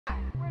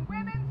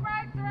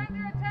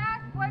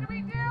What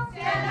do?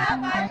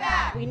 Stand up, fight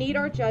back. We need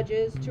our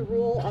judges to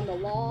rule on the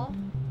law,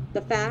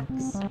 the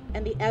facts,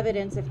 and the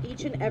evidence of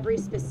each and every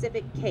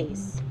specific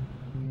case.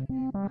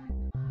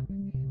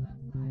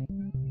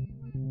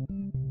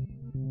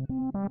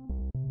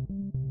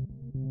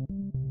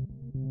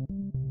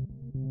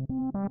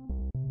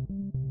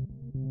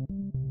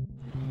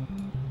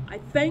 I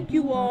thank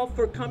you all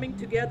for coming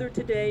together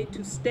today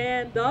to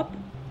stand up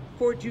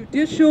for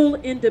judicial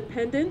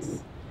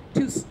independence,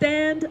 to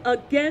stand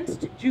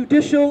against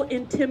judicial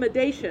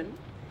intimidation,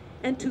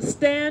 and to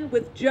stand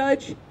with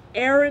Judge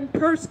Aaron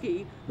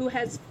Persky, who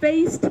has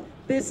faced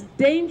this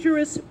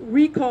dangerous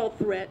recall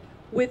threat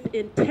with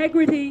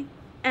integrity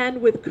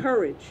and with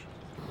courage.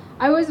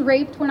 I was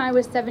raped when I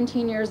was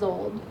 17 years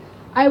old.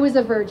 I was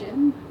a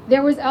virgin.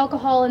 There was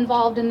alcohol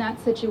involved in that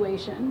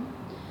situation.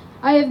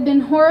 I have been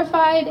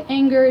horrified,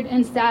 angered,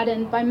 and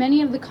saddened by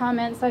many of the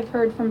comments I've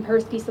heard from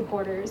Persky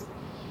supporters.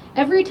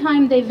 Every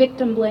time they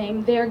victim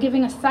blame, they are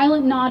giving a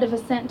silent nod of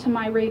assent to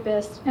my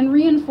rapist and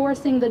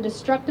reinforcing the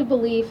destructive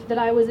belief that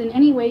I was in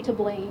any way to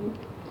blame.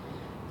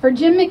 For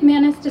Jim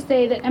McManus to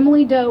say that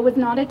Emily Doe was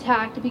not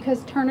attacked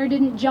because Turner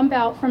didn't jump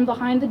out from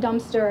behind the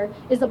dumpster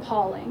is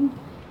appalling.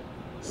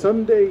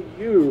 Someday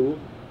you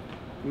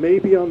may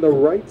be on the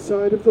right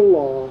side of the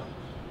law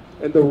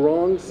and the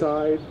wrong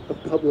side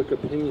of public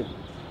opinion.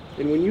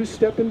 And when you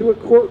step into a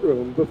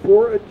courtroom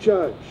before a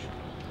judge,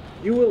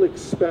 you will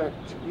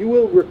expect, you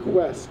will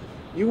request,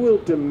 you will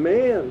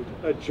demand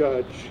a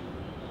judge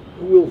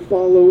who will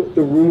follow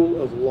the rule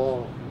of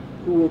law,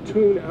 who will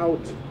tune out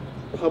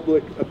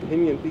public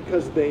opinion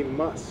because they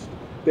must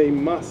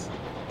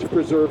to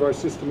preserve our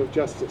system of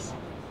justice.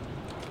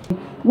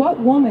 What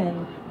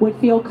woman would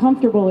feel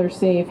comfortable or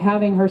safe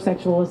having her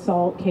sexual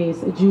assault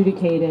case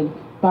adjudicated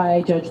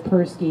by Judge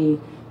Persky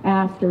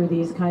after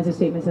these kinds of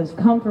statements have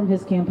come from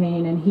his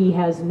campaign and he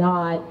has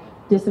not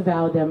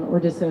disavowed them or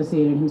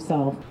dissociated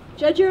himself?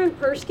 Judge Aaron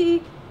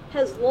Persky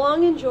has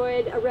long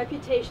enjoyed a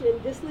reputation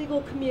in this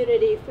legal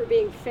community for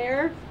being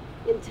fair,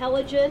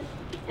 intelligent,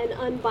 and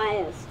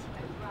unbiased.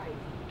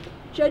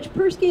 Judge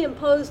Persky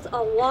imposed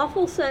a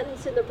lawful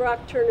sentence in the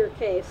Brock Turner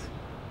case.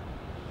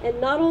 And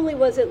not only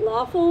was it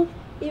lawful,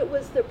 it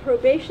was the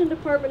probation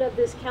department of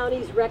this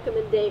county's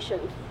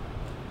recommendation.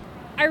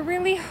 I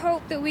really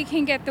hope that we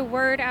can get the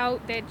word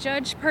out that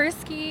Judge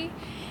Persky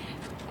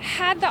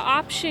had the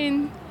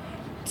option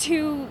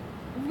to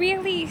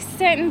really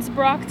sentence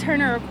Brock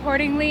Turner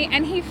accordingly,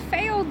 and he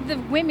failed the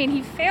women,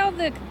 he failed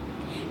the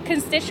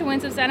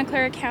constituents of Santa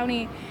Clara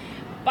County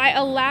by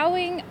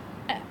allowing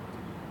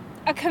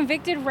a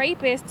convicted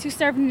rapist to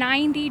serve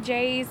 90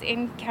 days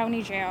in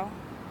county jail.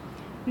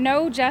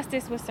 No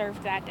justice was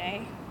served that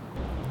day.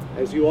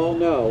 As you all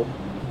know,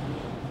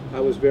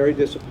 I was very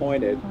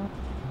disappointed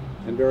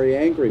and very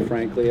angry,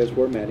 frankly, as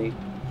were many,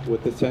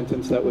 with the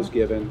sentence that was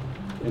given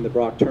in the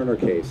Brock Turner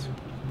case.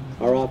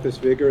 Our office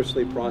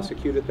vigorously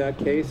prosecuted that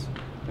case,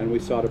 and we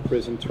sought a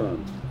prison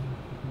term.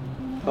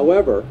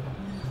 However,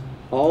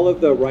 all of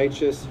the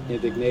righteous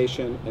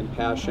indignation and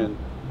passion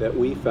that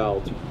we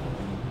felt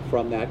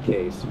from that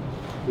case,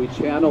 we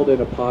channeled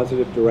in a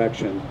positive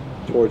direction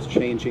towards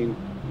changing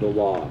the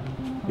law.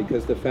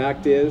 Because the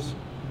fact is,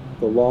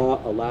 the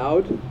law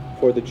allowed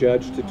for the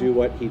judge to do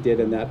what he did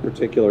in that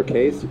particular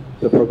case.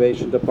 The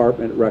probation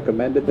department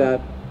recommended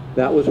that.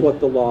 That was what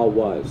the law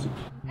was.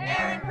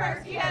 Aaron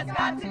Persky has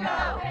got to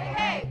go. Hey,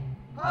 hey,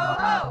 ho,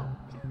 ho.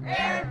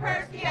 Aaron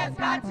Persky has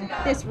got to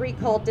go. This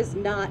recall does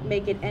not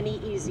make it any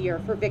easier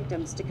for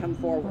victims to come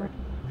forward.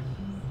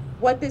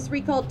 What this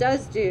recall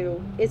does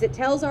do is it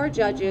tells our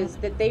judges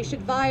that they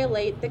should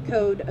violate the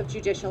Code of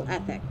Judicial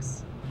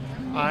Ethics.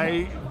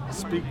 I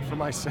speak for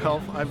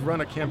myself. I've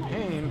run a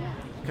campaign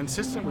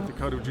consistent with the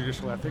Code of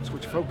Judicial Ethics,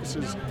 which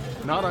focuses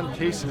not on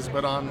cases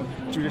but on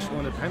judicial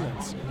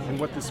independence and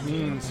what this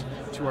means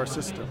to our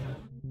system.